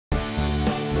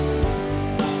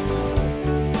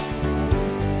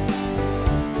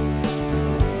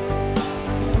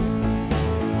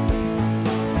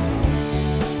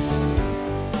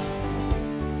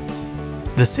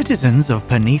The citizens of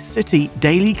Pernice City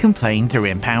daily complain through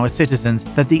Empower Citizens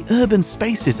that the urban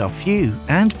spaces are few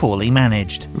and poorly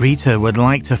managed. Rita would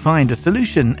like to find a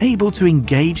solution able to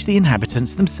engage the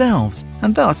inhabitants themselves,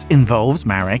 and thus involves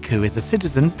Marek, who is a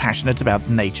citizen passionate about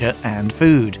nature and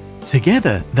food.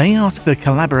 Together, they ask the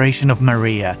collaboration of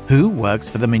Maria, who works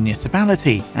for the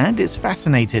municipality and is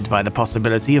fascinated by the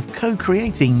possibility of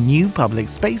co-creating new public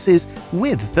spaces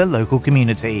with the local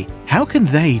community. How can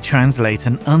they translate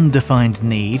an undefined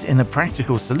need in a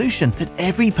practical solution that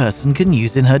every person can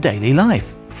use in her daily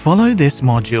life? Follow this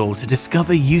module to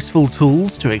discover useful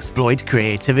tools to exploit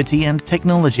creativity and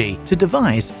technology to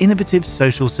devise innovative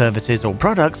social services or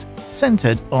products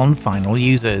centered on final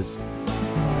users.